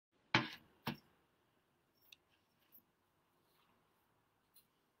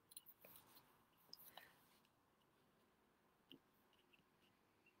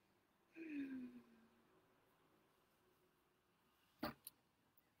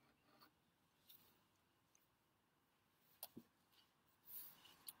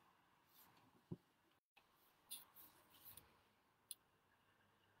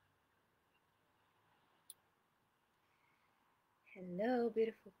Hello,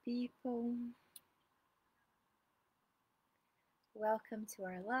 beautiful people. Welcome to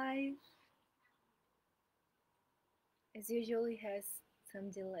our live. As usual, it has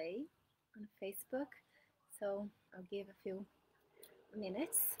some delay on Facebook, so I'll give a few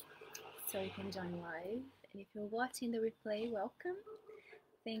minutes so you can join live. And if you're watching the replay, welcome.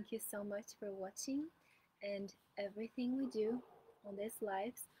 Thank you so much for watching. And everything we do on these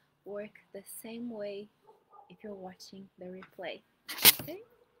lives work the same way if you're watching the replay. Okay?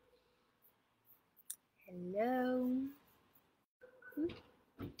 Hello.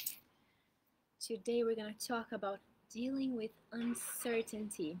 Today we're going to talk about dealing with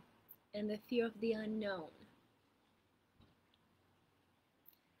uncertainty and the fear of the unknown.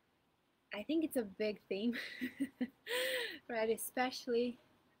 I think it's a big theme, right? Especially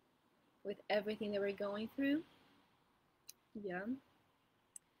with everything that we're going through. Yeah.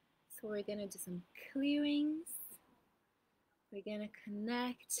 So we're going to do some clearings. We're going to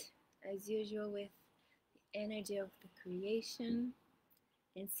connect, as usual, with the energy of the creation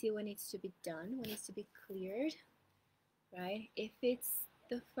and see what needs to be done, what needs to be cleared, right? If it's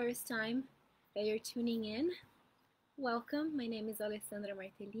the first time that you're tuning in, welcome. My name is Alessandra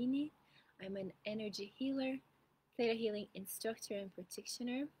Martelini. I'm an energy healer, theta healing instructor, and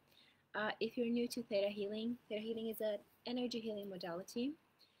practitioner. If you're new to theta healing is an energy healing modality.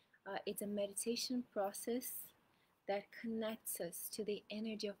 It's a meditation process that connects us to the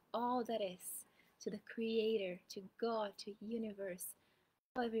energy of all that is, to the creator, to God, to universe,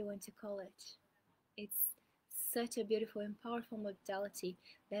 however you want to call it. It's such a beautiful and powerful modality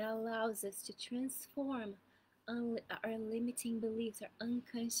that allows us to transform our limiting beliefs, our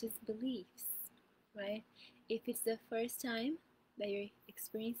unconscious beliefs, right? If it's the first time that you're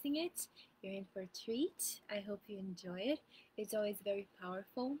experiencing it, you're in for a treat. I hope you enjoy it. It's always very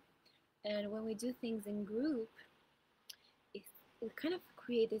powerful. And when we do things in group, it kind of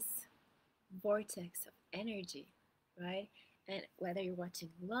creates this vortex of energy, right? And whether you're watching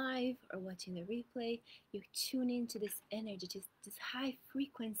live or watching the replay, you tune into this energy, just this high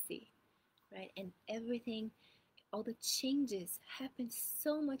frequency, right? And everything, all the changes happen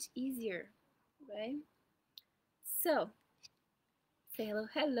so much easier, right? So, say hello,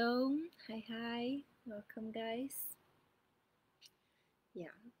 hello. Hi, hi. Welcome, guys. Yeah.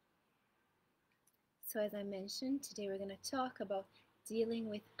 So as I mentioned, today we're going to talk about dealing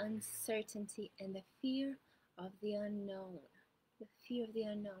with uncertainty and the fear of the unknown. The fear of the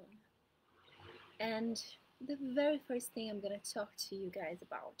unknown. And the very first thing I'm going to talk to you guys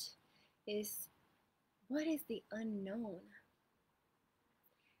about is, what is the unknown?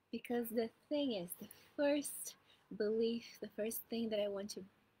 Because the thing is, the first belief, the first thing that I want to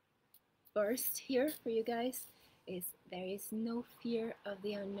burst here for you guys is there is no fear of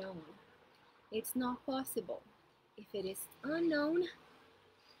the unknown. It's not possible. If it is unknown,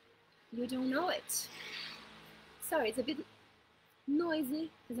 you don't know it. Sorry, it's a bit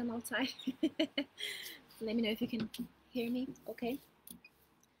noisy because I'm outside. Let me know if you can hear me, okay?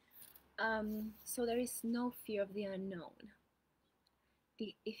 So there is no fear of the unknown.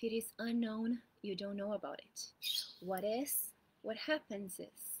 If it is unknown, you don't know about it. What happens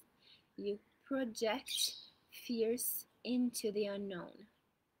is you project fears into the unknown.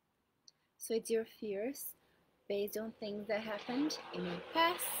 So it's your fears based on things that happened in your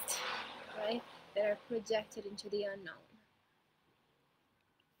past, right, that are projected into the unknown.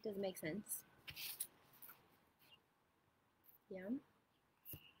 Does it make sense? Yeah?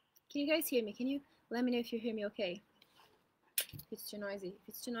 Can you guys hear me? Can you let me know if you hear me okay? If it's too noisy. If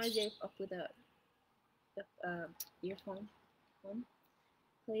it's too noisy, up with the earphone on.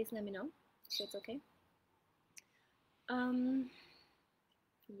 Please let me know if it's okay.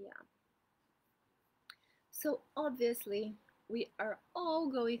 Yeah. So obviously, we are all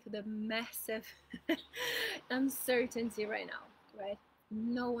going through the massive uncertainty right now, right?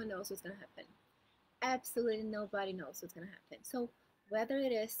 No one knows what's going to happen. Absolutely nobody knows what's going to happen. So whether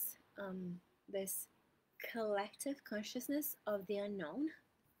it is this collective consciousness of the unknown,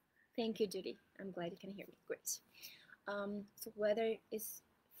 thank you, Judy. I'm glad you can hear me. Great. So whether it's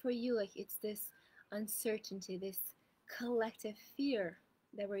for you, like it's this uncertainty, this collective fear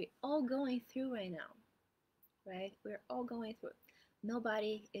that we're all going through right now, right? We're all going through.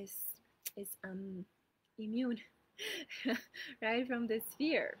 Nobody is immune, right, from this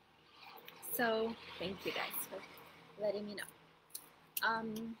fear. So thank you guys for letting me know.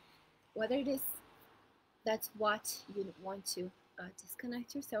 Whether it is that's what you want to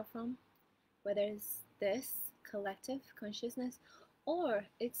disconnect yourself from, whether it's this collective consciousness or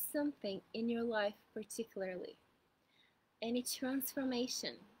it's something in your life particularly, any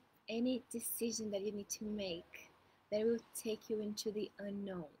transformation, any decision that you need to make, that will take you into the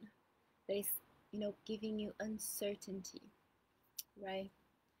unknown, that is, giving you uncertainty, right?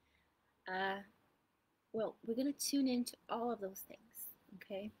 Well, we're gonna tune into all of those things,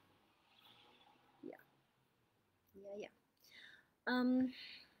 okay? Yeah, yeah.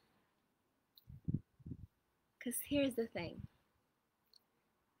 Because here's the thing,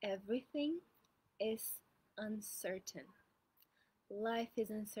 everything is uncertain. Life is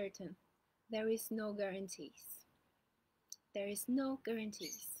uncertain. There is no guarantees. There is no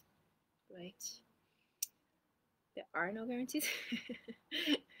guarantees, right? There are no guarantees.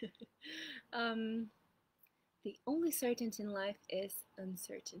 um, the only certainty in life is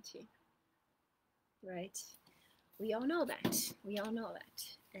uncertainty, right? We all know that. We all know that.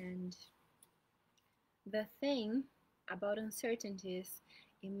 And the thing about uncertainty is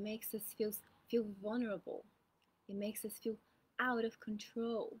it makes us feel vulnerable. It makes us feel out of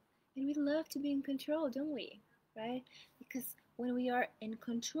control. And we love to be in control, don't we? Right? Because when we are in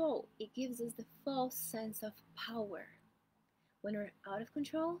control, it gives us the false sense of power. When we're out of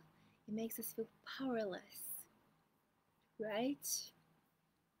control, it makes us feel powerless. Right?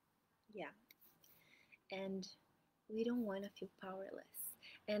 Yeah. And we don't want to feel powerless.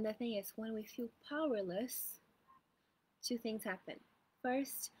 And the thing is, when we feel powerless, two things happen.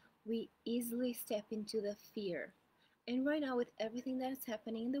 First, we easily step into the fear. And right now, with everything that is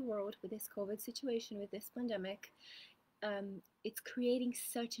happening in the world, with this COVID situation, with this pandemic, it's creating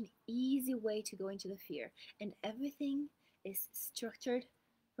such an easy way to go into the fear. And everything is structured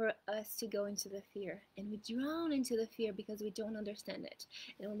for us to go into the fear. And we drown into the fear because we don't understand it.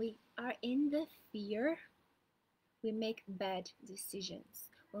 And when we are in the fear, we make bad decisions.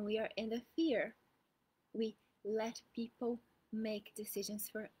 When we are in the fear, we let people make decisions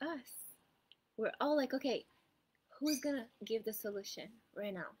for us. We're all like, okay, who's gonna give the solution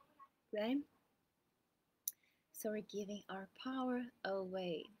right now, right? So we're giving our power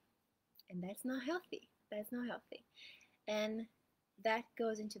away, and that's not healthy. That's not healthy. And that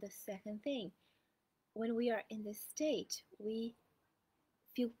goes into the second thing. When we are in this state, when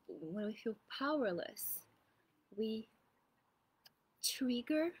we feel powerless, we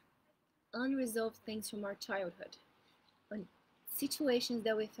trigger unresolved things from our childhood. When situations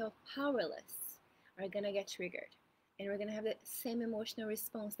that we felt powerless are gonna get triggered, and we're gonna have the same emotional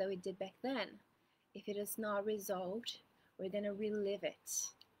response that we did back then. If it is not resolved, we're gonna relive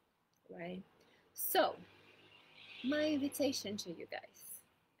it, right? So my invitation to you guys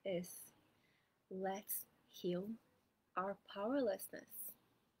is, let's heal our powerlessness,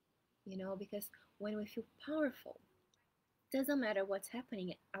 because when we feel powerful, it doesn't matter what's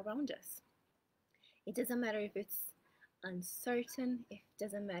happening around us. It doesn't matter if it's uncertain, it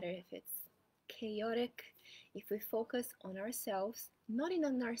doesn't matter if it's chaotic. If we focus on ourselves, not in a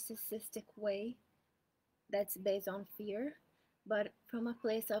narcissistic way that's based on fear, but from a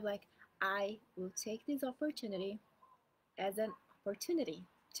place of like, I will take this opportunity as an opportunity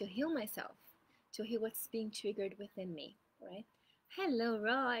to heal myself, to heal what's being triggered within me, right? Hello,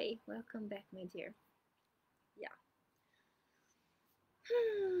 Roy. Welcome back, my dear. Yeah.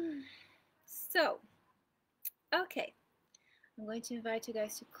 So, okay. I'm going to invite you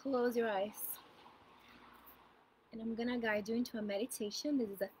guys to close your eyes. And I'm going to guide you into a meditation. This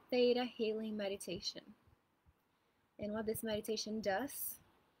is a Theta Healing meditation. And what this meditation does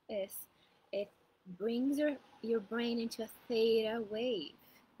is it brings your brain into a theta wave,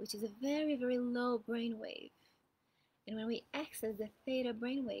 which is a very, very low brain wave. And when we access the theta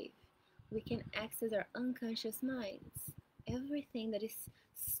brain wave, we can access our unconscious minds, everything that is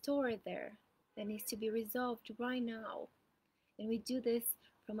stored there that needs to be resolved right now. And we do this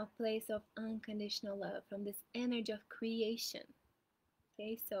from a place of unconditional love, from this energy of creation.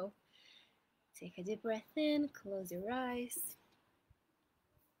 Okay, so take a deep breath in, close your eyes.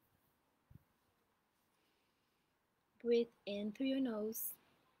 Breathe in through your nose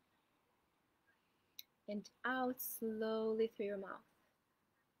and out slowly through your mouth.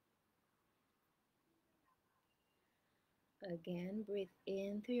 Again, breathe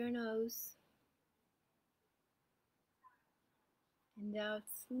in through your nose and out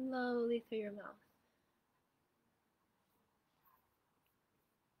slowly through your mouth.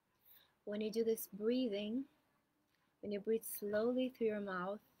 When you do this breathing, when you breathe slowly through your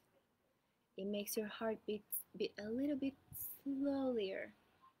mouth, it makes your heartbeat beat a little bit slower.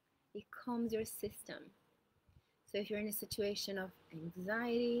 It calms your system. So if you're in a situation of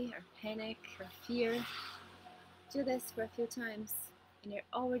anxiety or panic or fear, do this for a few times and you're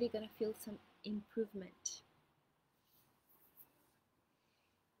already going to feel some improvement.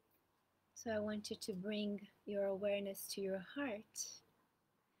 So I want you to bring your awareness to your heart,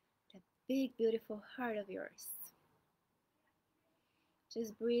 that big, beautiful heart of yours.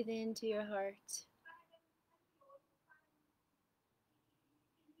 Just breathe into your heart.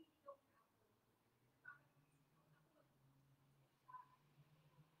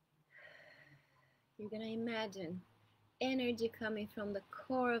 You're going to imagine energy coming from the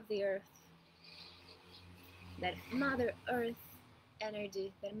core of the earth. That Mother Earth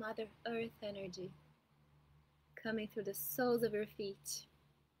energy, coming through the soles of your feet,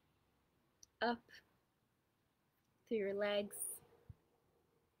 up through your legs,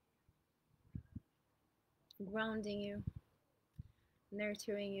 grounding you,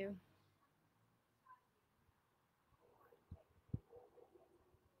 nurturing you.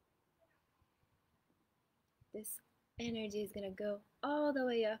 This energy is going to go all the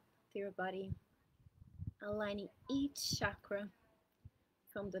way up through your body, aligning each chakra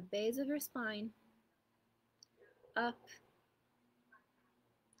from the base of your spine up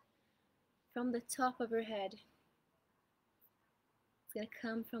from the top of your head. It's going to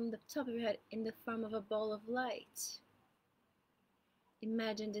come from the top of your head in the form of a ball of light.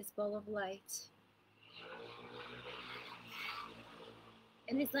 Imagine this ball of light.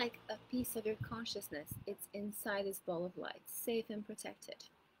 And it's like a piece of your consciousness. It's inside this ball of light, safe and protected.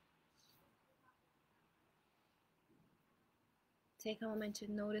 Take a moment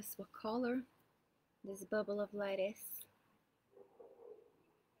to notice what color this bubble of light is.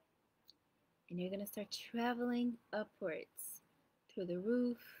 And you're going to start traveling upwards through the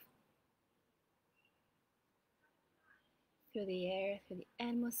roof, through the air, through the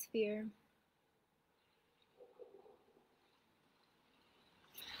atmosphere.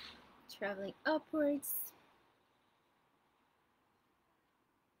 Traveling upwards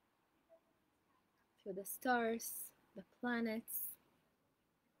through the stars, the planets,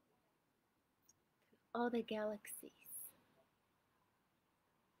 all the galaxies.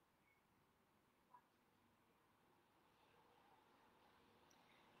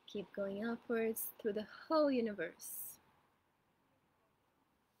 Keep going upwards through the whole universe.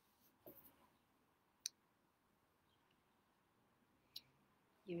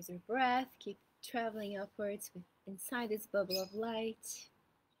 Use your breath, keep traveling upwards inside this bubble of light.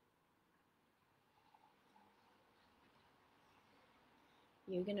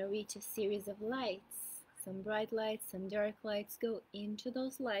 You're going to reach a series of lights, some bright lights, some dark lights. Go into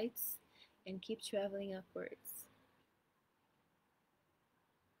those lights and keep traveling upwards.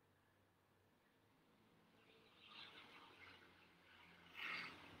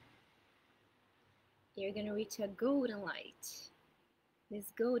 You're going to reach a golden light. This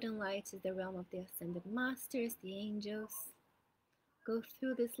golden light is the realm of the ascended masters, the angels. Go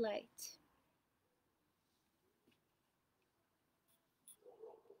through this light.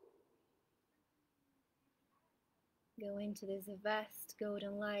 Go into this vast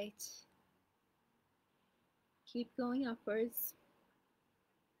golden light. Keep going upwards.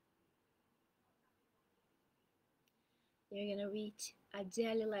 You're going to reach a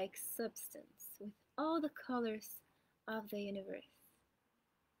jelly-like substance with all the colors of the universe.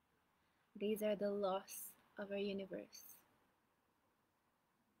 These are the laws of our universe.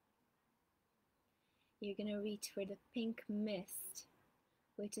 You're going to reach for the pink mist,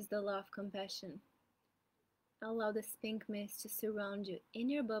 which is the law of compassion. Allow this pink mist to surround you in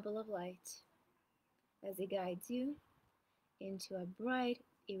your bubble of light as it guides you into a bright,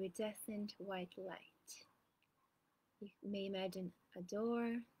 iridescent white light. You may imagine a door,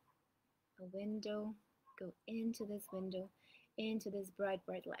 a window. Go into this window, into this bright,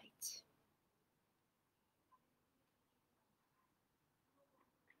 bright light.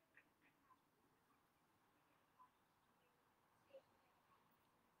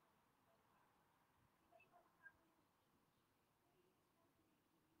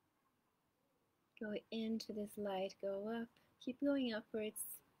 Go into this light, go up, keep going upwards.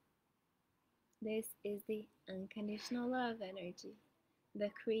 This is the unconditional love energy,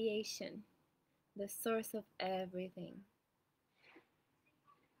 the creation, the source of everything.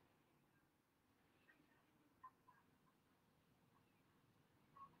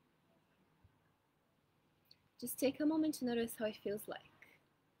 Just take a moment to notice how it feels like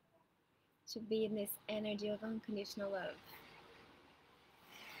to be in this energy of unconditional love.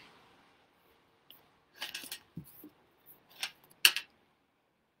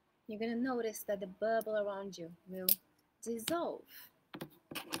 You're going to notice that the bubble around you will dissolve.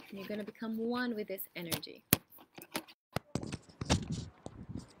 You're going to become one with this energy.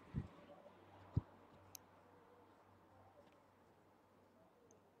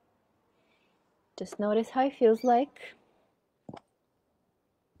 Just notice how it feels like.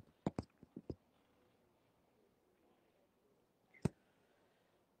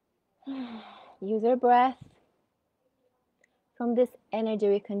 Use your breath From this energy,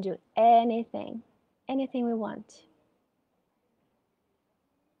 we can do anything, anything we want.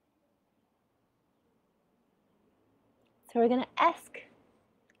 So we're going to ask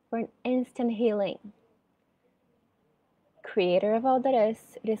for an instant healing. Creator of all that is,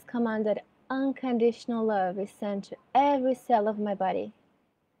 it is commanded unconditional love is sent to every cell of my body,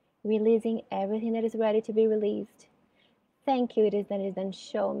 releasing everything that is ready to be released. Thank you, it is done,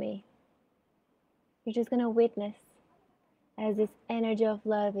 show me. You're just going to witness as this energy of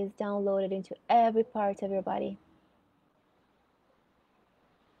love is downloaded into every part of your body.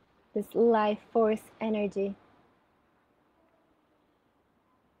 This life force energy.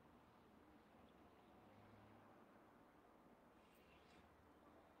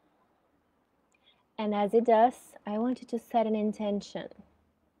 And as it does, I want you to set an intention.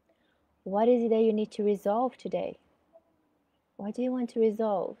 What is it that you need to resolve today? What do you want to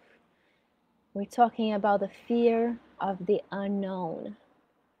resolve? We're talking about the fear of the unknown,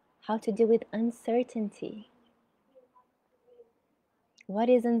 how to deal with uncertainty. What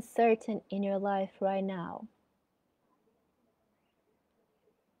is uncertain in your life right now?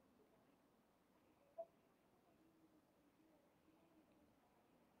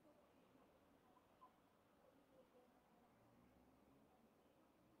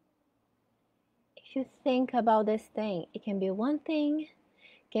 If you think about this thing, it can be one thing,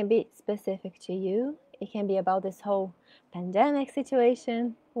 it can be specific to you, it can be about this whole pandemic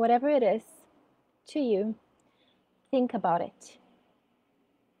situation, whatever it is to you, think about it.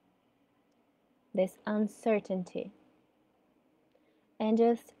 This uncertainty. And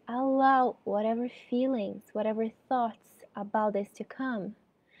just allow whatever feelings, whatever thoughts about this to come.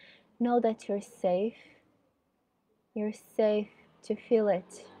 Know that you're safe. You're safe to feel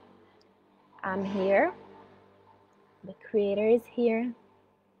it. I'm here. The Creator is here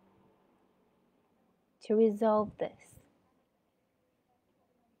to resolve this.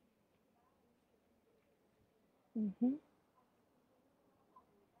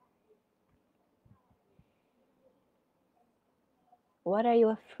 What are you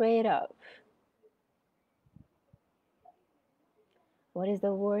afraid of? What is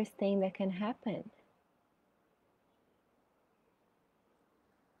the worst thing that can happen?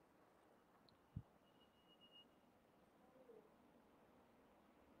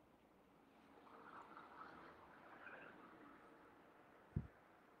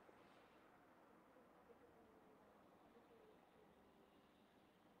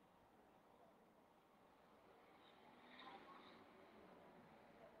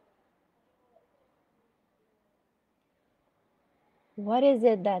 What is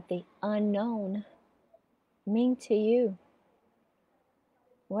it that the unknown means to you?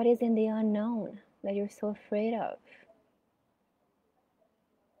 What is in the unknown that you're so afraid of?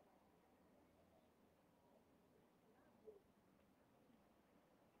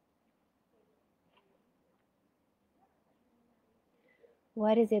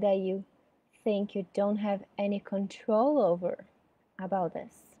 What is it that you think you don't have any control over about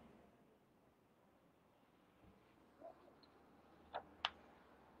this?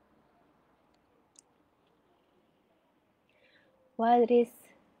 What is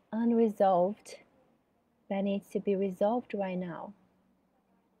unresolved that needs to be resolved right now?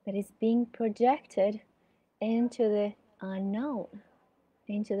 That is being projected into the unknown,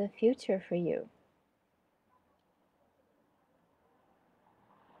 into the future for you.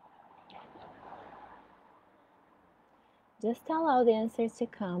 Just allow the answers to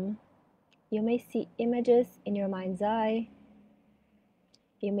come. You may see images in your mind's eye.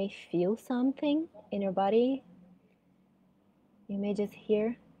 You may feel something in your body. You may just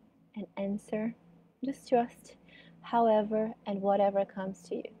hear an answer. Just trust however and whatever comes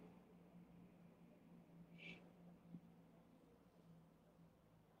to you.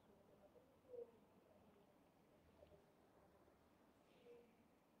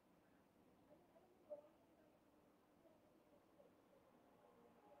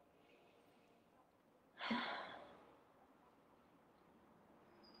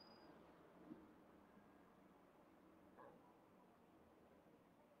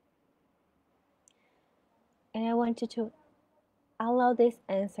 And I want you to allow this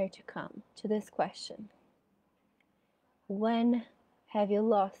answer to come to this question. When have you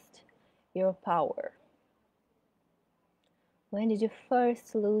lost your power? When did you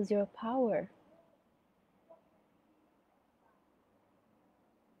first lose your power?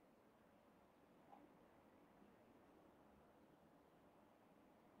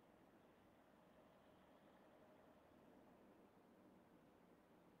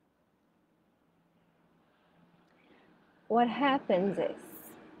 What happens is,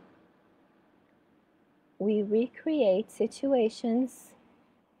 we recreate situations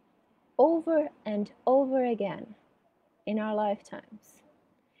over and over again in our lifetimes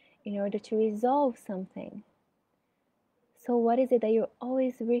in order to resolve something. So what is it that you're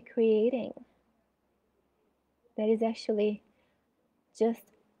always recreating that is actually just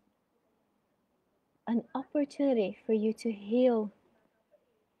an opportunity for you to heal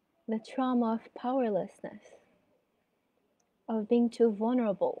the trauma of powerlessness, of being too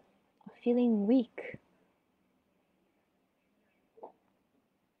vulnerable, of feeling weak?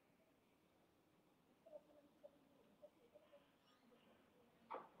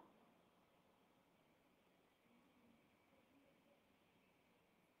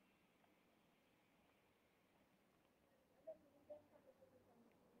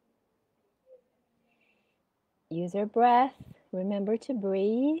 Use your breath. Remember to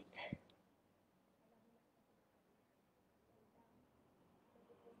breathe.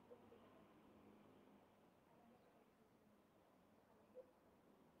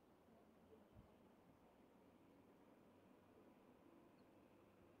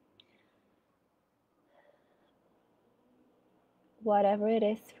 Whatever it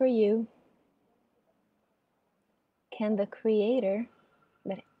is for you, can the Creator,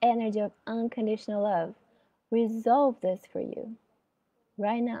 that energy of unconditional love, resolve this for you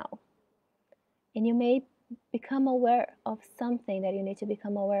right now? And you may become aware of something that you need to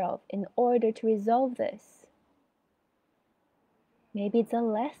become aware of in order to resolve this. Maybe it's a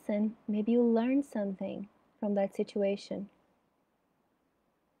lesson. Maybe you learned something from that situation.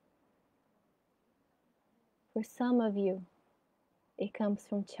 For some of you, it comes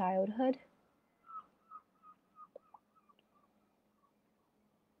from childhood.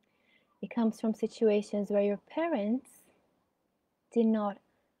 It comes from situations where your parents did not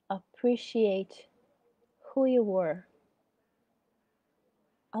appreciate who you were.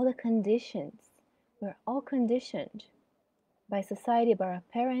 All the conditions, we're all conditioned by society, by our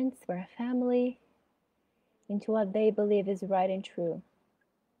parents, by our family, into what they believe is right and true.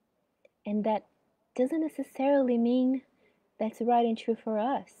 And that doesn't necessarily mean that's right and true for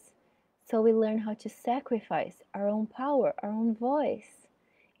us. So we learn how to sacrifice our own power, our own voice,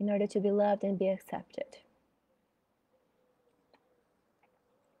 in order to be loved and be accepted.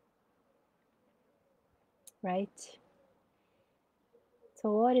 Right?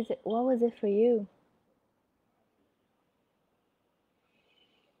 So what is it? What was it for you?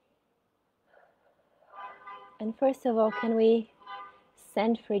 And first of all, can we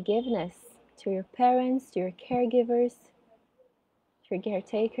send forgiveness to your parents, to your caregivers, to your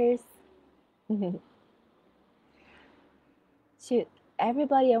caretakers, to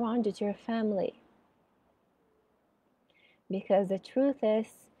everybody around you, to your family? Because the truth is,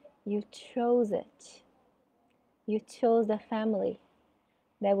 you chose it. You chose the family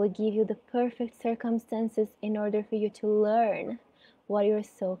that will give you the perfect circumstances in order for you to learn what your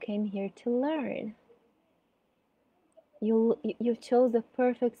soul came here to learn. You chose the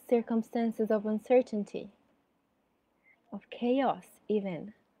perfect circumstances of uncertainty, of chaos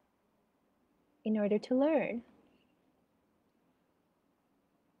even, in order to learn.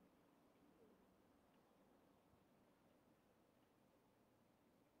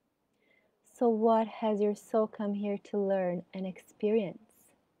 So what has your soul come here to learn and experience?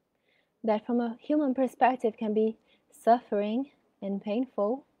 That from a human perspective can be suffering and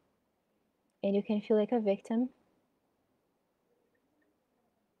painful, and you can feel like a victim.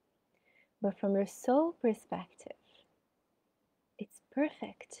 But from your soul perspective, it's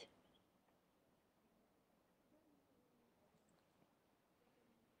perfect.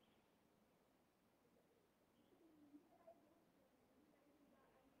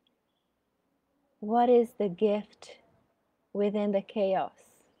 What is the gift within the chaos?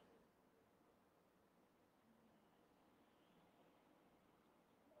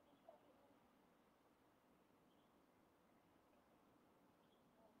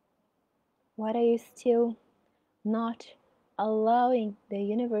 What are you still not allowing the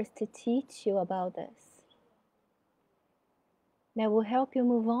universe to teach you about this? That will help you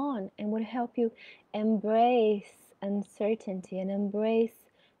move on and will help you embrace uncertainty and embrace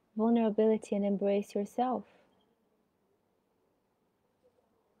vulnerability and embrace yourself.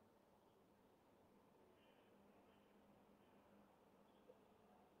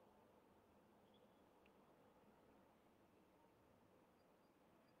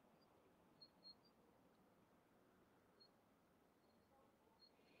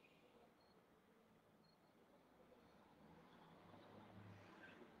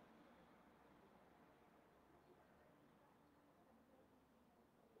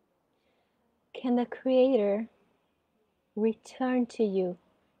 Can the Creator return to you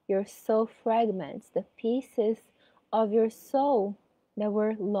your soul fragments, the pieces of your soul that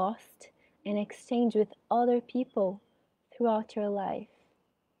were lost and exchanged with other people throughout your life.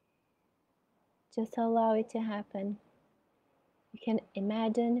 Just allow it to happen. You can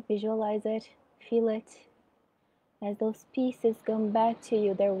imagine, visualize it, feel it. As those pieces come back to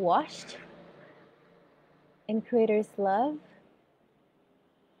you, they're washed in Creator's love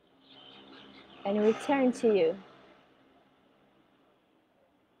and return to you.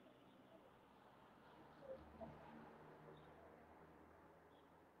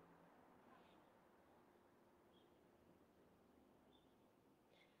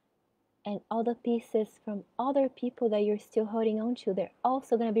 And all the pieces from other people that you're still holding on to, they're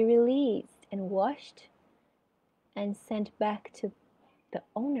also going to be released and washed and sent back to the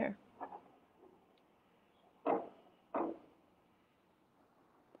owner.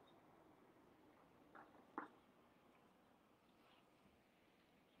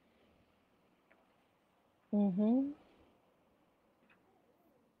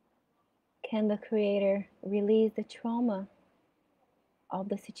 Can the Creator release the trauma of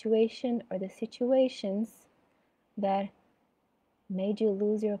the situation or the situations that made you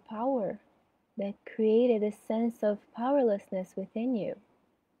lose your power, that created a sense of powerlessness within you?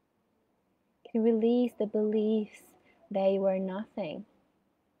 Can release the beliefs that you are nothing,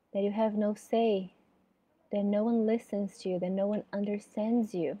 that you have no say, that no one listens to you, that no one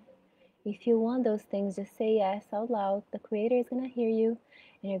understands you. If you want those things, just say yes out loud. The Creator is going to hear you,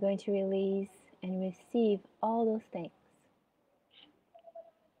 and you're going to release and receive all those things.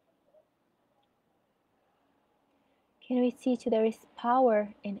 Can we teach you there is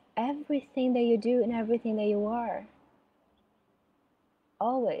power in everything that you do and everything that you are?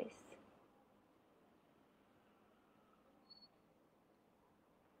 Always.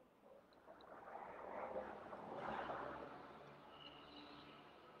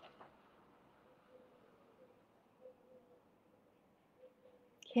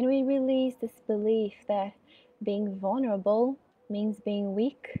 Can we release this belief that being vulnerable means being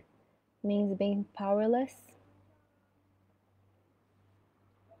weak, means being powerless?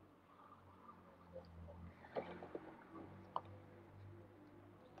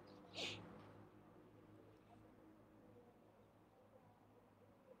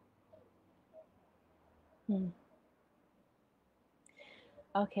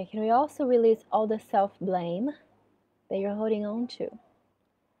 Okay, can we also release all the self-blame that you're holding on to?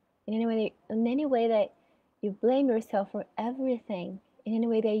 In any way that you blame yourself for everything, in any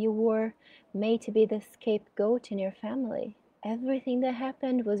way that you were made to be the scapegoat in your family. Everything that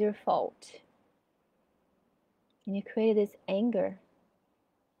happened was your fault. And you created this anger,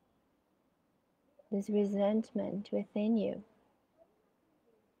 this resentment within you.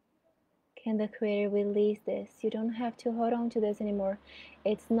 Can the Creator release this? You don't have to hold on to this anymore.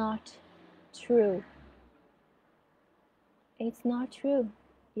 It's not true. It's not true.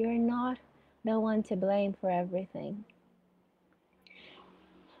 You're not the one to blame for everything.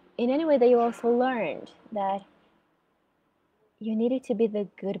 In any way that you also learned that you needed to be the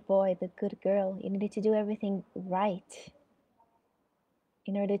good boy, the good girl. You needed to do everything right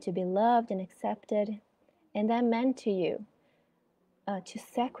in order to be loved and accepted. And that meant to you to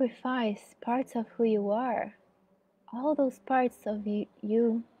sacrifice parts of who you are. All those parts of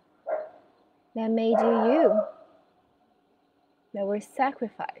you that made you, that were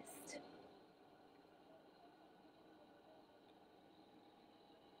sacrificed.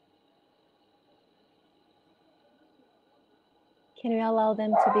 Can we allow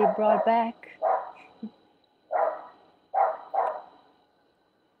them to be brought back?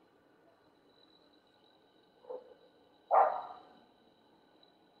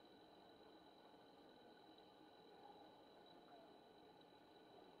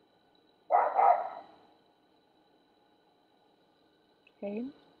 Okay.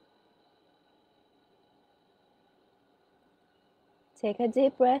 Take a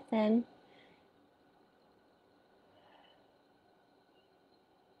deep breath in.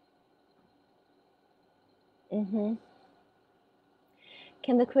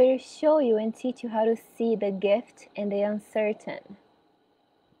 Can the Creator show you and teach you how to see the gift in the uncertain?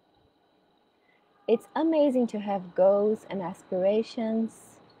 It's amazing to have goals and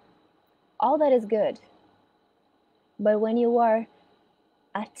aspirations. All that is good. But when you are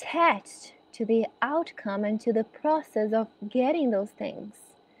attached to the outcome and to the process of getting those things,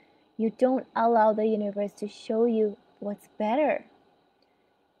 you don't allow the universe to show you what's better.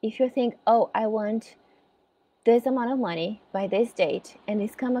 If you think, oh, I want this amount of money by this date, and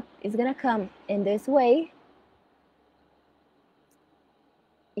it's gonna come in this way,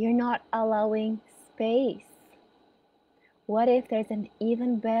 you're not allowing space. What if there's an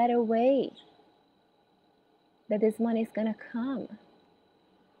even better way that this money is gonna come?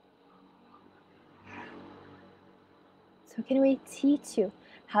 So can we teach you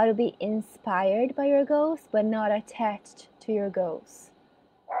how to be inspired by your goals, but not attached to your goals?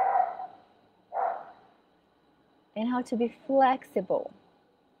 And how to be flexible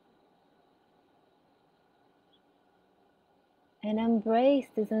and embrace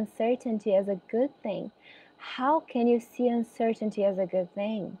this uncertainty as a good thing. How can you see uncertainty as a good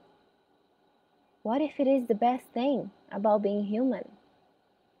thing? What if it is the best thing about being human?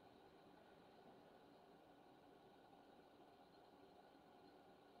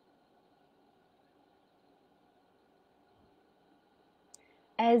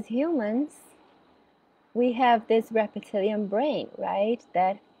 As humans, we have this reptilian brain, right?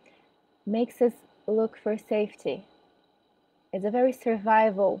 That makes us look for safety. It's a very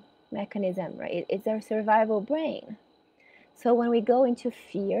survival mechanism, right? It's our survival brain. So when we go into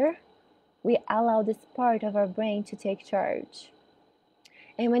fear, we allow this part of our brain to take charge.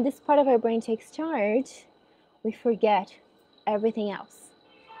 And when this part of our brain takes charge, we forget everything else.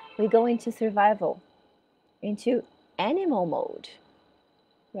 We go into survival, into animal mode,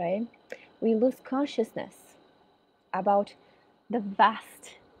 right? We lose consciousness about the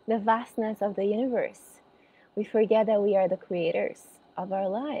vastness of the universe. We forget that we are the creators of our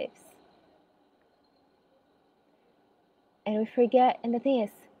lives. And we forget, and the thing is,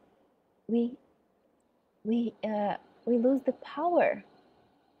 we lose the power,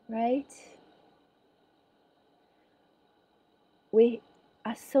 right? We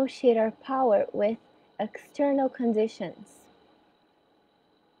associate our power with external conditions,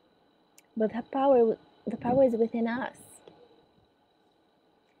 but the power is within us.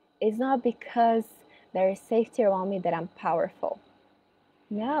 It's not because there is safety around me that I'm powerful.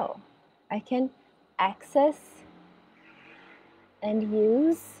 No, I can access and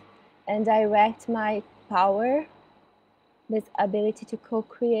use and direct my power, this ability to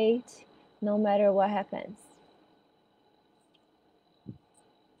co-create, no matter what happens.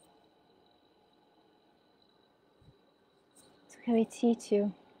 So can we teach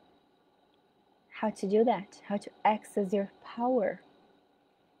you how to do that, how to access your power?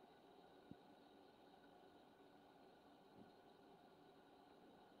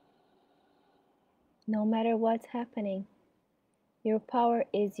 No matter what's happening, your power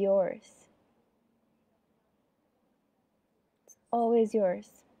is yours. It's always yours.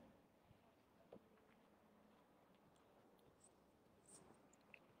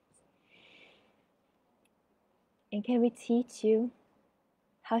 And can we teach you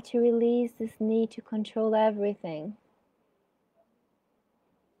how to release this need to control everything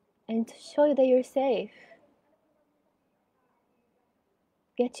and to show you that you're safe?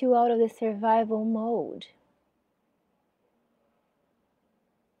 Get you out of the survival mode.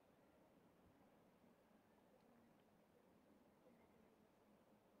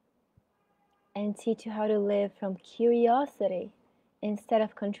 And teach you how to live from curiosity instead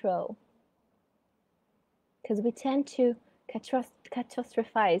of control. Because we tend to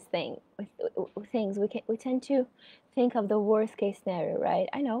catastrophize things. We tend to think of the worst case scenario, right?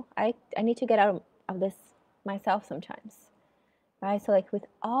 I know, I need to get out of this myself sometimes, right? So like with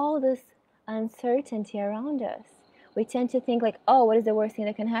all this uncertainty around us, we tend to think like, oh, what is the worst thing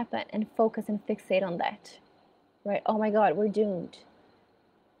that can happen? And focus and fixate on that, right? Oh my God, we're doomed.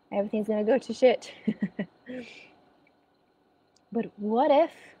 Everything's gonna go to shit. But what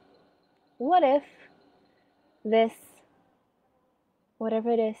if this,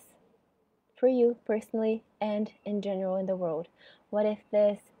 whatever it is, for you personally and in general in the world, what if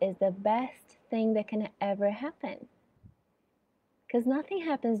this is the best thing that can ever happen? Because nothing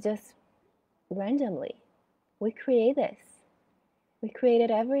happens just randomly. We create this. We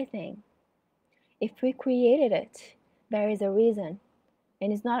created everything. If we created it, there is a reason.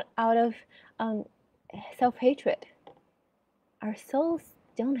 And it's not out of self-hatred. Our souls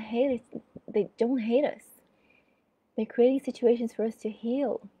don't hate us. They don't hate us. They're creating situations for us to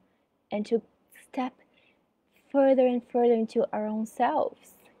heal and to step further and further into our own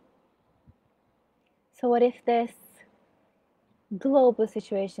selves. So what if this global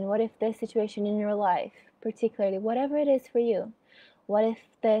situation, what if this situation in your life, particularly, whatever it is for you, what if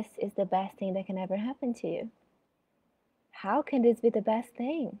this is the best thing that can ever happen to you? How can this be the best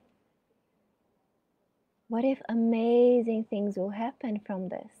thing? What if amazing things will happen from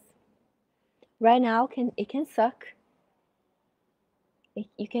this? Right now, it can suck.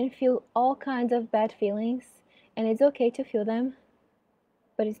 You can feel all kinds of bad feelings, and it's okay to feel them,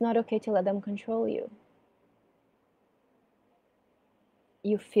 but it's not okay to let them control you.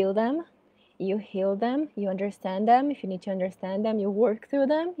 You feel them, you heal them, you understand them. If you need to understand them, you work through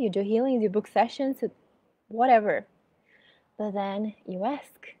them, you do healings, you book sessions, whatever. But then you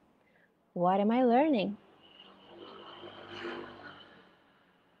ask, what am I learning?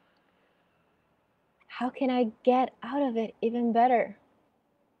 How can I get out of it even better?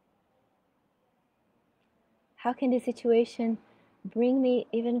 How can this situation bring me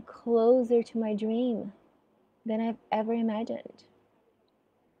even closer to my dream than I've ever imagined?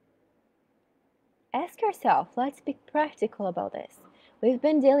 Ask yourself, let's be practical about this. We've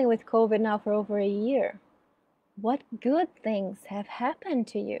been dealing with COVID now for over a year. What good things have happened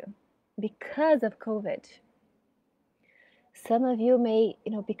to you because of COVID? Some of you may,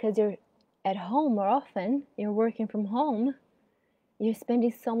 because you're at home more often, you're working from home, you're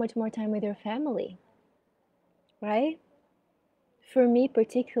spending so much more time with your family, right? For me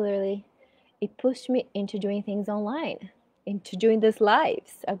particularly, it pushed me into doing things online, into doing this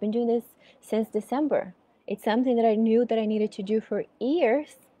lives. I've been doing this since December. It's something that I knew that I needed to do for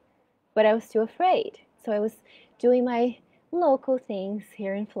years, but I was too afraid. So I was doing my local things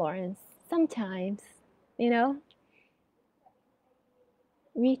here in Florence, sometimes,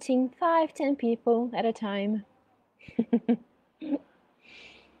 reaching 5-10 people at a time.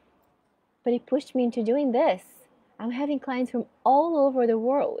 But it pushed me into doing this. I'm having clients from all over the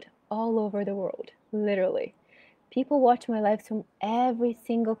world, literally. People watch my lives from every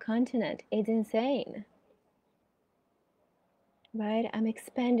single continent. It's insane, right? I'm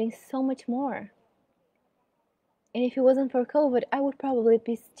expanding so much more. And if it wasn't for COVID, I would probably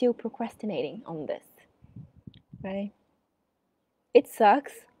be still procrastinating on this, right? It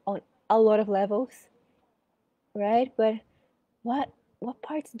sucks on a lot of levels, right? But what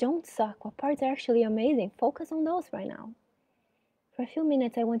parts don't suck? What parts are actually amazing? Focus on those right now. For a few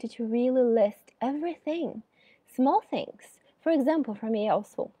minutes, I wanted to really list everything, small things. For example, for me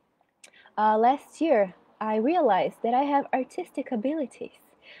also, last year I realized that I have artistic abilities.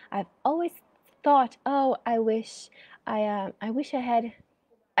 I've always thought, oh, I wish I was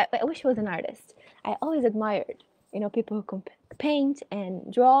an artist. I always admired, people who can paint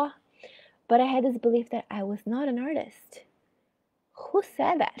and draw, but I had this belief that I was not an artist. Who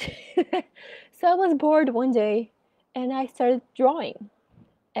said that? So I was bored one day and I started drawing.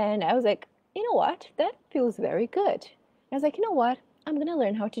 And I was like, you know what? That feels very good. I was like, you know what? I'm going to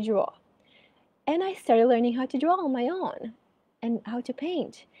learn how to draw. And I started learning how to draw on my own and how to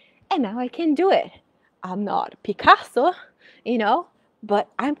paint. And now I can do it. I'm not Picasso, but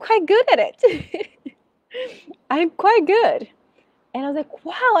I'm quite good at it. I'm quite good. And I was like,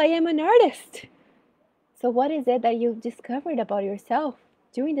 wow, I am an artist. So what is it that you've discovered about yourself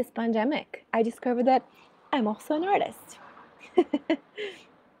during this pandemic? I discovered that I'm also an artist.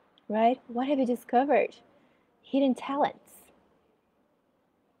 Right? What have you discovered? Hidden talents.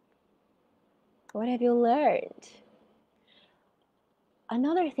 What have you learned?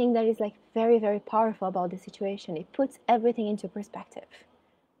 Another thing that is like very, very powerful about this situation, it puts everything into perspective,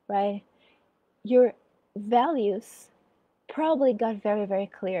 right? Your values probably got very, very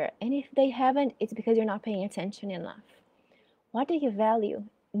clear. And if they haven't, it's because you're not paying attention enough. What do you value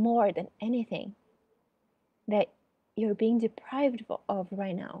more than anything that you're being deprived of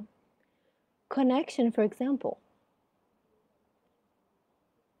right now? Connection, for example,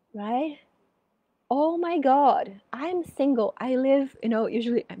 right? Oh my God, I'm single. I live,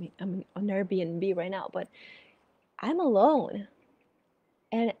 usually, I'm on Airbnb right now, but I'm alone.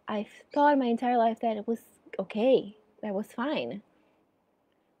 And I've thought my entire life that it was okay, that was fine.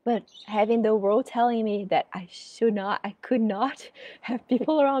 But having the world telling me that I could not have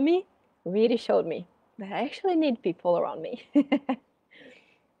people around me really showed me that I actually need people around me,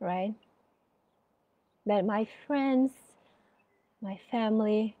 right? That my friends, my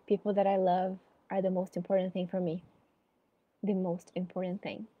family, people that I love are the most important thing for me. The most important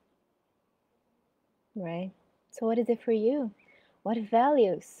thing, right? So what is it for you? What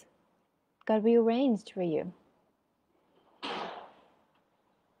values got rearranged for you?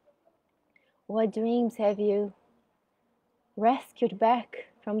 What dreams have you rescued back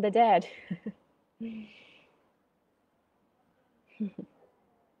from the dead?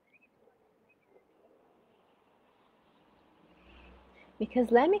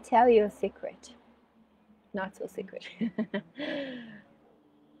 Because let me tell you a secret. Not so secret.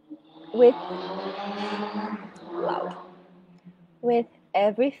 With loud. With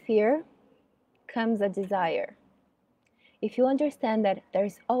every fear comes a desire. If you understand that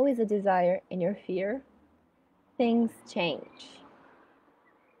there's always a desire in your fear, things change.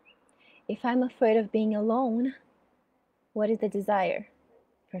 If I'm afraid of being alone, what is the desire?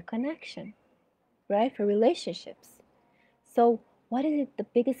 For connection, right? For relationships. So What is it, the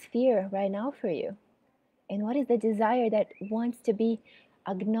biggest fear right now for you? And what is the desire that wants to be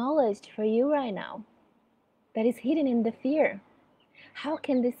acknowledged for you right now, that is hidden in the fear? How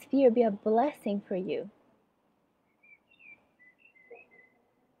can this fear be a blessing for you?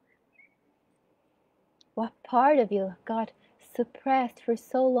 What part of you got suppressed for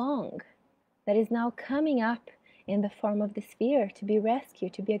so long that is now coming up in the form of this fear to be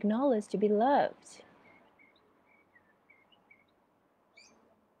rescued, to be acknowledged, to be loved?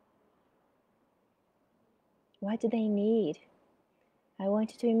 What do they need? I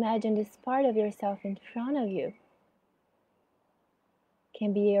want you to imagine this part of yourself in front of you.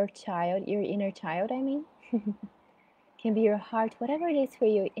 Can be your child, your inner child, I mean. Can be your heart, whatever it is for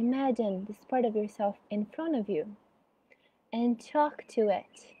you. Imagine this part of yourself in front of you and talk to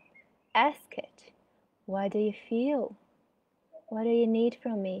it. Ask it, what do you feel? What do you need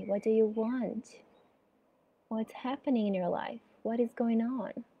from me? What do you want? What's happening in your life? What is going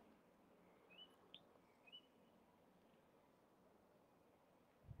on?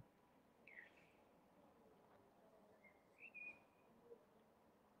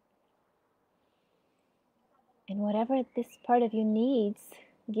 And whatever this part of you needs,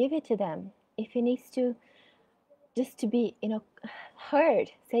 give it to them. If it needs to just to be,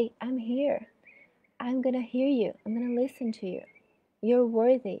 heard, say, I'm here. I'm gonna hear you. I'm gonna listen to you. You're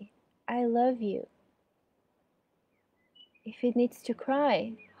worthy. I love you. If it needs to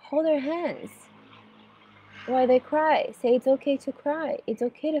cry, hold their hands while they cry. Say it's okay to cry. It's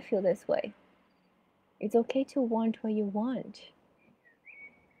okay to feel this way. It's okay to want what you want.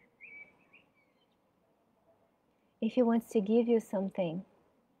 If he wants to give you something,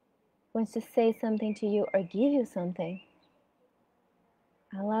 wants to say something to you or give you something,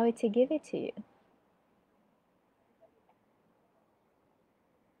 allow it to give it to you.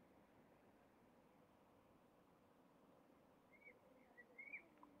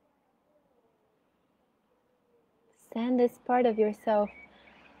 Send this part of yourself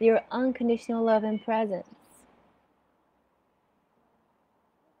your unconditional love and presence.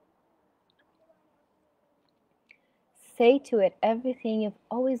 Say to it everything you've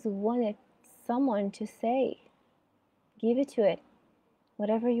always wanted someone to say. Give it to it.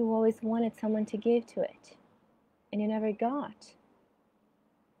 Whatever you always wanted someone to give to it and you never got.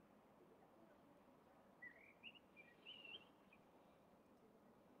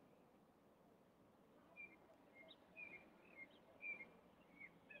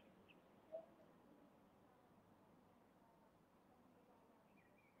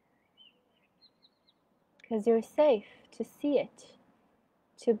 Because you're safe to see it,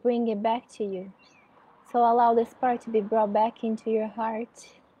 to bring it back to you. So allow this part to be brought back into your heart,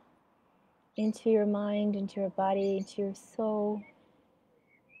 into your mind, into your body, into your soul.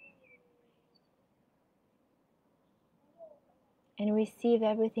 And receive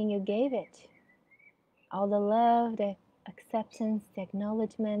everything you gave it. All the love, the acceptance, the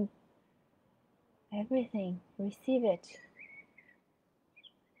acknowledgement, everything. Receive it.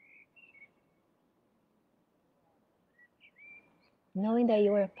 Knowing that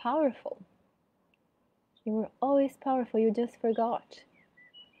you are powerful. You were always powerful, you just forgot.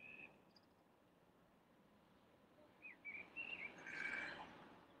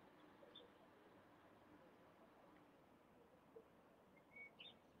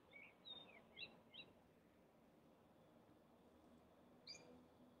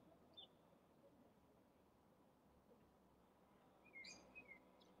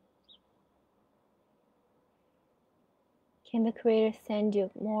 Can the Creator send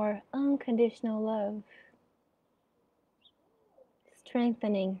you more unconditional love?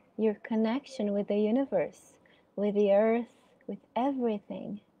 Strengthening your connection with the universe, with the earth, with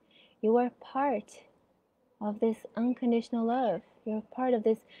everything. You are part of this unconditional love. You're part of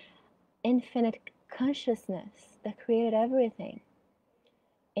this infinite consciousness that created everything.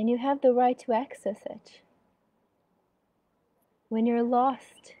 And you have the right to access it. When you're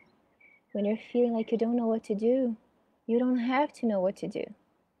lost, when you're feeling like you don't know what to do, you don't have to know what to do.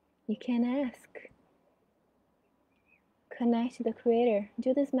 You can ask. Connect to the Creator.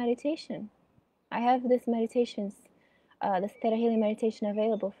 Do this meditation. I have this meditations, this ThetaHealing meditation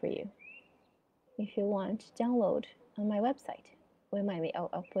available for you. If you want, download on my website. Remind me,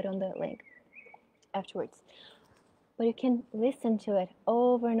 I'll put on the link afterwards. But you can listen to it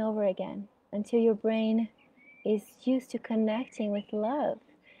over and over again until your brain is used to connecting with love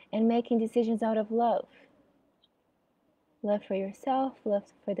and making decisions out of love. Love for yourself, love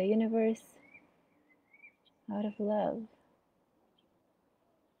for the universe, out of love.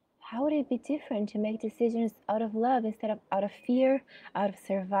 How would it be different to make decisions out of love instead of out of fear, out of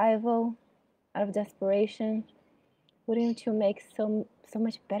survival, out of desperation? wouldn't you make so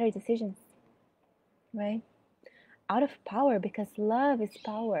much better decisions, right? Out of power, because love is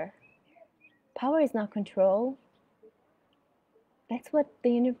power. Power is not control. That's what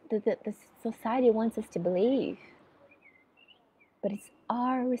the society wants us to believe. But it's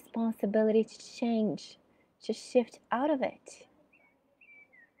our responsibility to change, to shift out of it.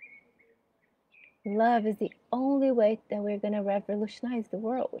 Love is the only way that we're going to revolutionize the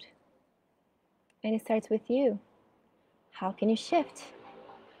world. And it starts with you. How can you shift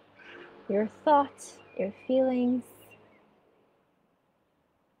your thoughts, your feelings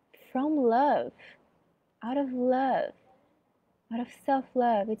from love, out of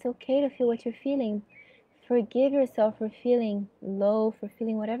self-love? It's okay to feel what you're feeling. Forgive yourself for feeling low, for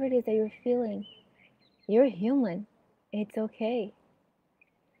feeling whatever it is that you're feeling. You're human. It's okay.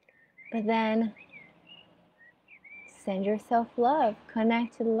 But then send yourself love,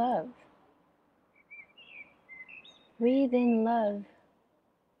 connect to love. Breathe in love.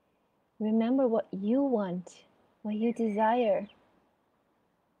 Remember what you want, what you desire.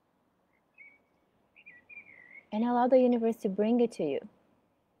 And allow the universe to bring it to you.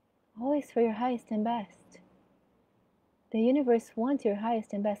 Always for your highest and best. The universe wants your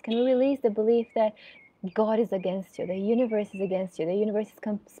highest and best. Can we release the belief that God is against you, the universe is against you, the universe is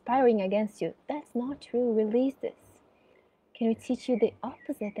conspiring against you? That's not true. Release this. Can we teach you the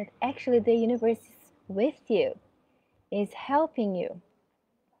opposite, that actually the universe is with you, is helping you?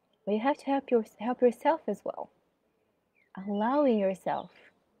 But you have to help yourself as well. Allowing yourself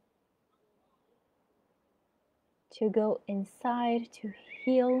to go inside, to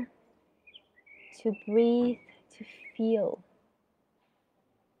heal, to breathe, to feel.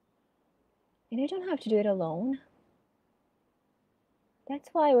 And you don't have to do it alone. That's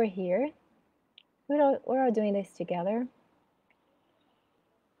why we're here. We're all doing this together.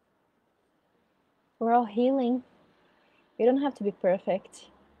 We're all healing. You don't have to be perfect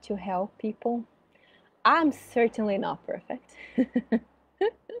to help people. I'm certainly not perfect.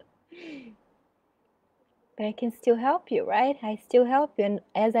 But I can still help you, right? I still help you. And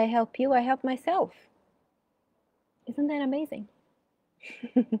as I help you, I help myself. Isn't that amazing?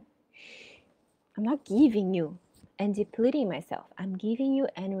 I'm not giving you and depleting myself. I'm giving you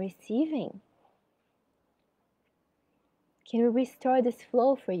and receiving. Can we restore this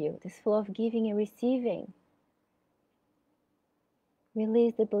flow for you? This flow of giving and receiving.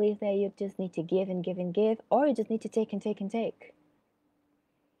 Release the belief that you just need to give and give and give, or you just need to take and take and take.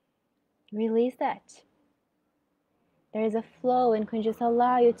 Release that. There is a flow, and can just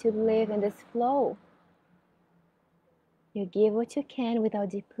allow you to live in this flow. You give what you can without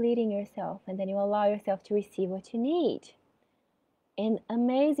depleting yourself, and then you allow yourself to receive what you need in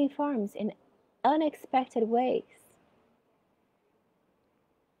amazing forms, in unexpected ways.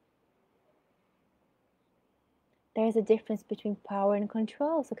 There's a difference between power and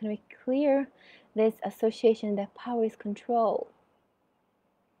control. So can we clear this association that power is control?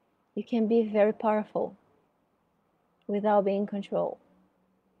 You can be very powerful without being in control.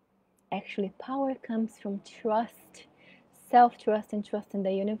 Actually, power comes from trust, self-trust, and trust in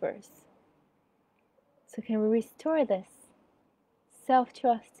the universe. So can we restore this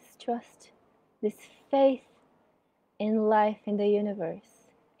self-trust, this trust, this faith in life, in the universe,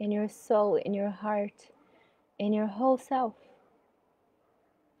 in your soul, in your heart, in your whole self?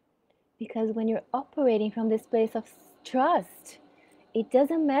 Because when you're operating from this place of trust, it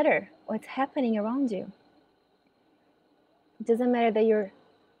doesn't matter what's happening around you. It doesn't matter that you're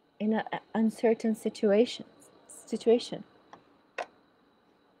in an uncertain situation.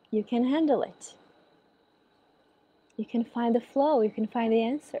 You can handle it. You can find the flow. You can find the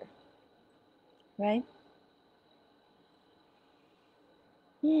answer. Right?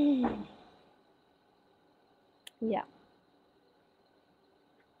 Yeah.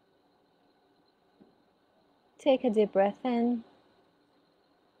 Take a deep breath in.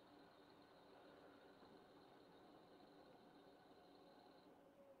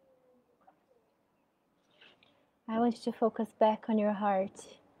 I want you to focus back on your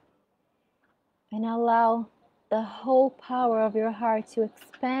heart and allow the whole power of your heart to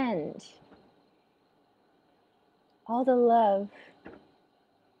expand. All the love,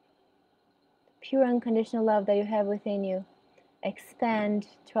 pure unconditional love that you have within you, expand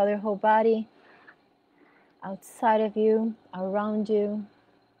throughout your whole body, outside of you, around you,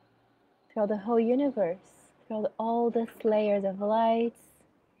 throughout the whole universe, throughout all the layers of lights,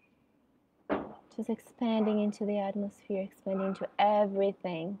 just expanding into the atmosphere, expanding into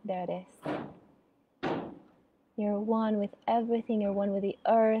everything that is. You're one with everything. You're one with the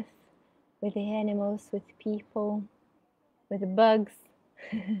earth, with the animals, with people, with the bugs,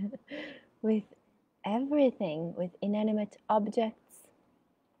 with everything with inanimate objects,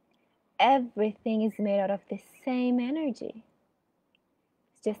 everything is made out of the same energy.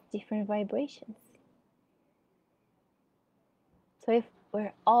 It's just different vibrations. So if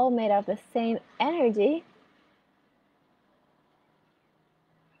we're all made of the same energy,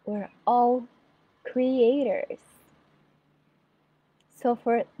 we're all creators. So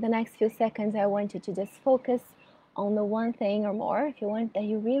for the next few seconds, I want you to just focus on the one thing or more, if you want, that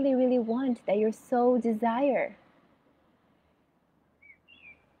you really, really want, that your soul desire.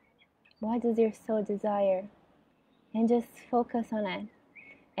 What does your soul desire? And just focus on it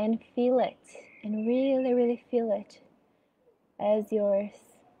and feel it, and really, really feel it as yours.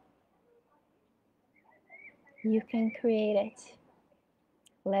 You can create it.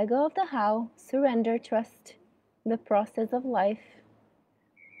 Let go of the how, surrender, trust the process of life.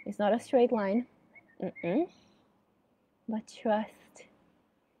 It's not a straight line, but trust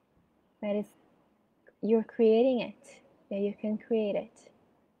that you're creating it, that you can create it.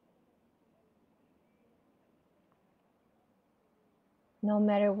 No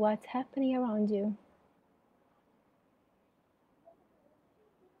matter what's happening around you.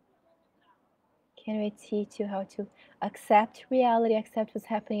 Can we teach you how to accept reality, accept what's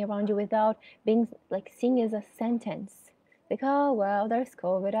happening around you without being like seeing it as a sentence? Like, oh, well, there's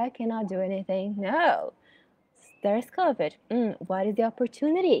COVID, I cannot do anything. No, there's COVID. What is the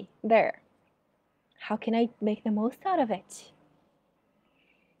opportunity there? How can I make the most out of it?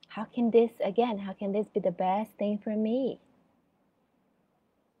 How can this be the best thing for me?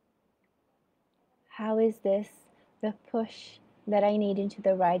 How is this the push that I need into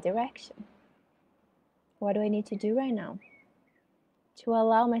the right direction? What do I need to do right now to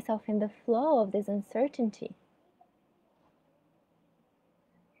allow myself in the flow of this uncertainty?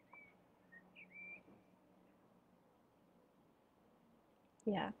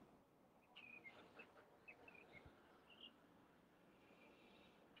 Yeah.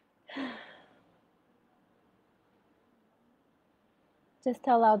 Just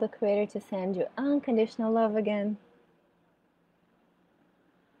allow the Creator to send you unconditional love again.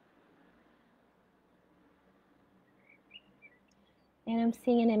 And I'm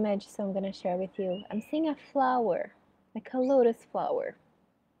seeing an image, so I'm going to share with you. I'm seeing a flower, like a lotus flower.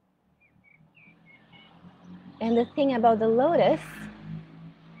 And the thing about the lotus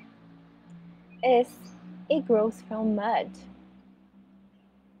is it grows from mud.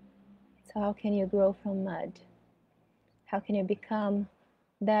 So how can you grow from mud? How can you become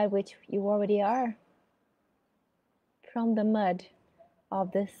that which you already are? From the mud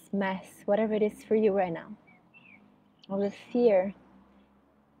of this mess, whatever it is for you right now, of the fear.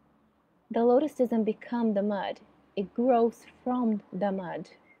 The lotus doesn't become the mud. It grows from the mud.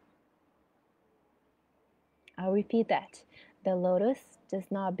 I'll repeat that. The lotus does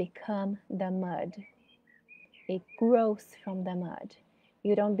not become the mud. It grows from the mud.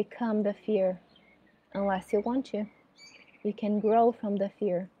 You don't become the fear unless you want to. You can grow from the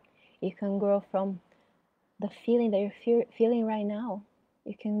fear. You can grow from the feeling that you're feeling right now.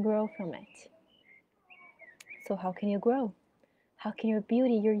 You can grow from it. So how can you grow? How can your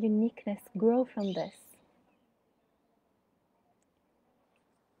beauty, your uniqueness grow from this?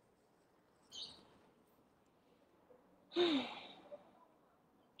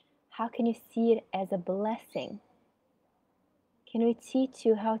 How can you see it as a blessing? Can we teach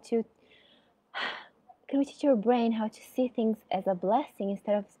you how to, can we teach your brain how to see things as a blessing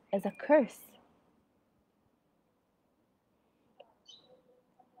instead of as a curse?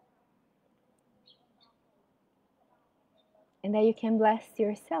 And that you can bless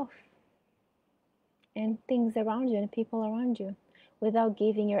yourself and things around you and people around you without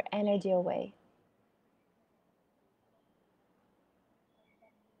giving your energy away.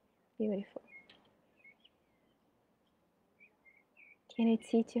 Beautiful. Can it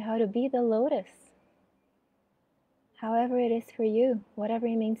teach you how to be the lotus? However it is for you, whatever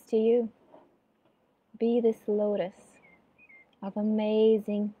it means to you, be this lotus of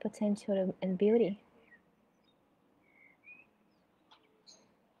amazing potential and beauty.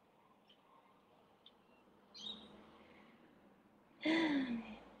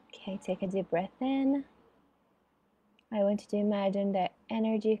 Okay, take a deep breath in. I want you to imagine that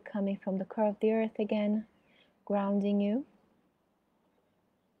energy coming from the core of the earth again, grounding you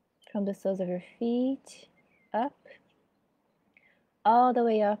from the soles of your feet up, all the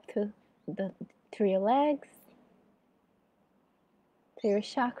way up through your legs, to your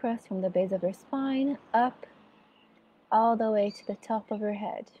chakras from the base of your spine, up, all the way to the top of your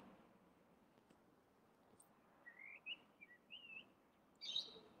head.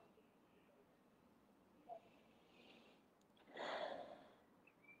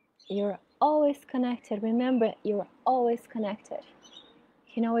 You're always connected. Remember, you're always connected.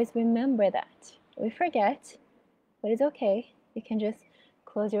 You can always remember that. We forget, but it's okay. You can just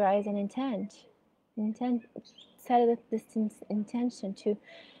close your eyes and set this intention to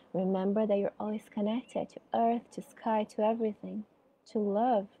remember that you're always connected to earth, to sky, to everything, to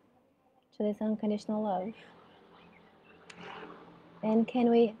love, to this unconditional love. And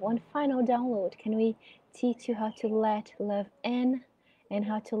one final download, can we teach you how to let love in and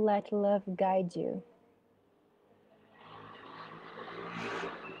how to let love guide you?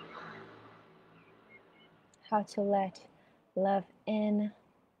 How to let love in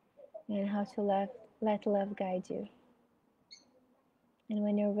and how to let love guide you. And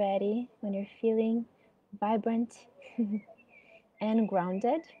when you're ready, when you're feeling vibrant and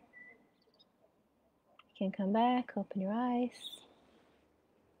grounded, you can come back, open your eyes.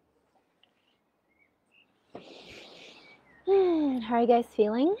 How are you guys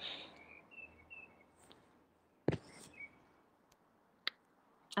feeling?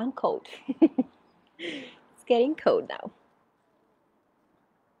 I'm cold. It's getting cold now.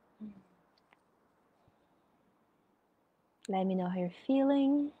 Let me know how you're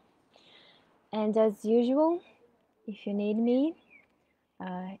feeling. And as usual, if you need me,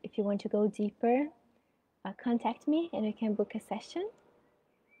 if you want to go deeper, contact me and we can book a session.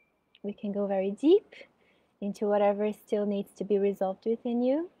 We can go very deep into whatever still needs to be resolved within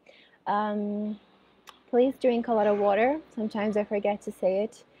you. Please drink a lot of water. Sometimes I forget to say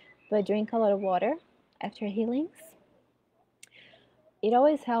it, but drink a lot of water after healings. It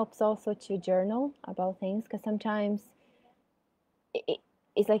always helps also to journal about things, because sometimes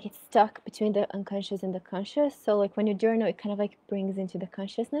it's like it's stuck between the unconscious and the conscious. So like when you journal, it kind of like brings into the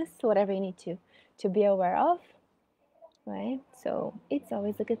consciousness whatever you need to be aware of, right? So it's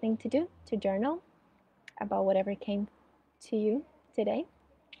always a good thing to do, to journal about whatever came to you today.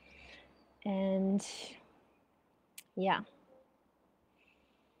 And yeah.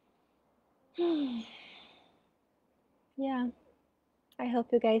 Yeah, I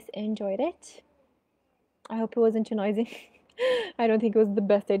hope you guys enjoyed it. I hope it wasn't too noisy. I don't think it was the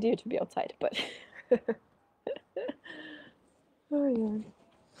best idea to be outside, but oh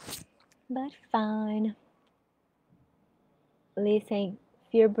yeah. But fine. Lee saying,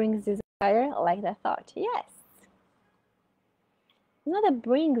 fear brings desire. I like that thought. Yes. It's not that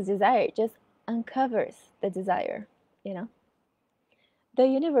brings desire, it just uncovers the desire, you know? The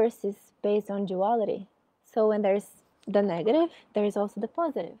universe is based on duality. So when there's the negative, there is also the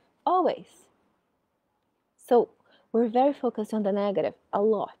positive. Always. So we're very focused on the negative a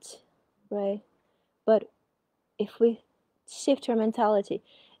lot, right? But if we shift our mentality,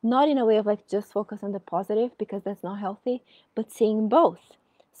 not in a way of like just focus on the positive, because that's not healthy, but seeing both.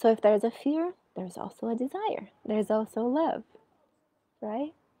 So if there's a fear, there's also a desire. There's also love,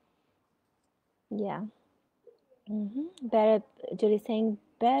 right? Yeah. Better, Julie's saying,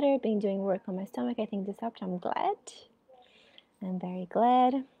 better been doing work on my stomach. I think this helped. I'm glad. I'm very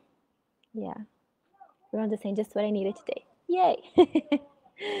glad. Yeah. Rhonda saying, just what I needed today. Yay.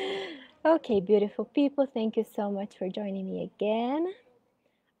 Okay, beautiful people. Thank you so much for joining me again.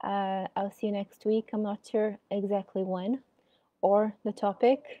 I'll see you next week. I'm not sure exactly when or the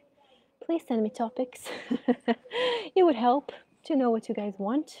topic. Please send me topics. It would help to know what you guys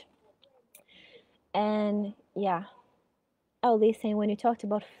want. And yeah. Oh, Lee saying, when you talked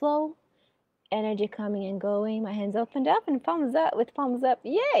about flow, energy coming and going, my hands opened up and thumbs up with thumbs up.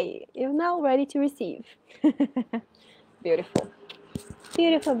 Yay! You're now ready to receive. Beautiful.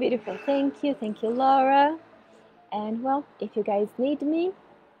 Beautiful, beautiful. Thank you, Laura. And well, if you guys need me,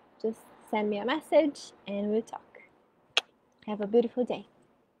 just send me a message and we'll talk. Have a beautiful day.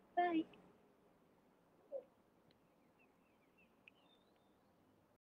 Bye.